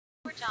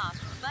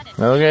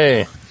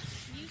Okay.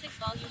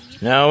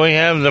 Now we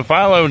have the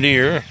fallow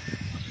deer,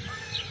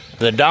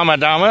 the dama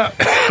dama.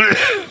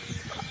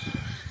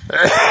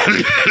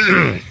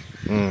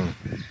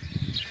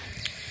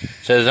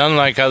 Says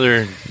unlike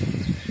other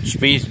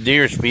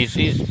deer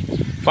species,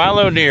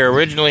 fallow deer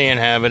originally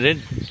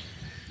inhabited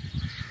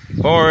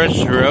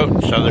forests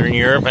throughout southern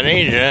Europe and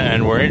Asia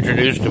and were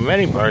introduced to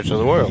many parts of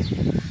the world.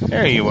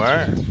 There you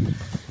are.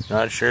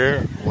 Not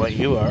sure what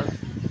you are.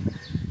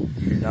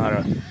 You're not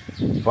a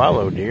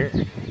fallow deer.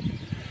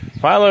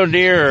 Fallow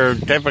deer are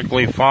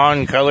typically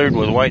fawn-colored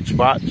with white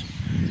spots,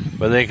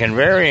 but they can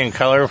vary in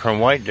color from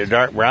white to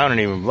dark brown and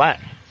even black.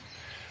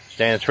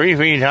 Stand 3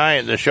 feet high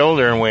at the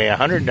shoulder and weigh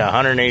 100 to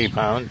 180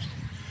 pounds.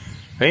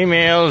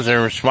 Females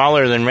are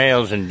smaller than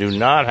males and do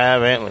not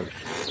have antlers.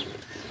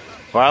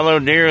 Fallow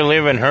deer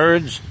live in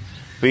herds,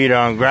 feed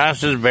on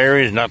grasses,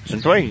 berries, nuts,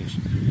 and twigs.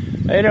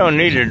 They don't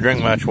need to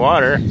drink much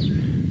water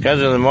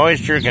because of the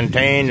moisture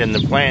contained in the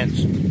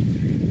plants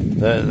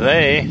that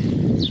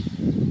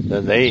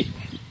they eat.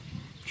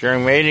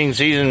 During mating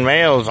season,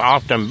 males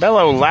often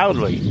bellow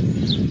loudly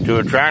to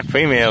attract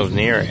females in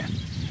the area.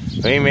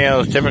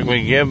 Females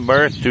typically give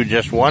birth to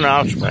just one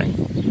offspring.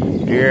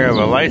 Deer have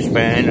a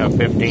lifespan of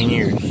 15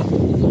 years.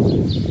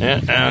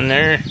 Yeah, down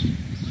there,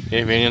 if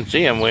you can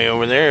see them way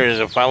over there, is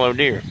a fallow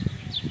deer.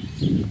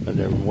 But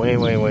they're way,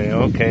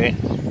 okay.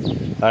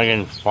 I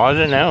can pause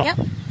it now? Yep.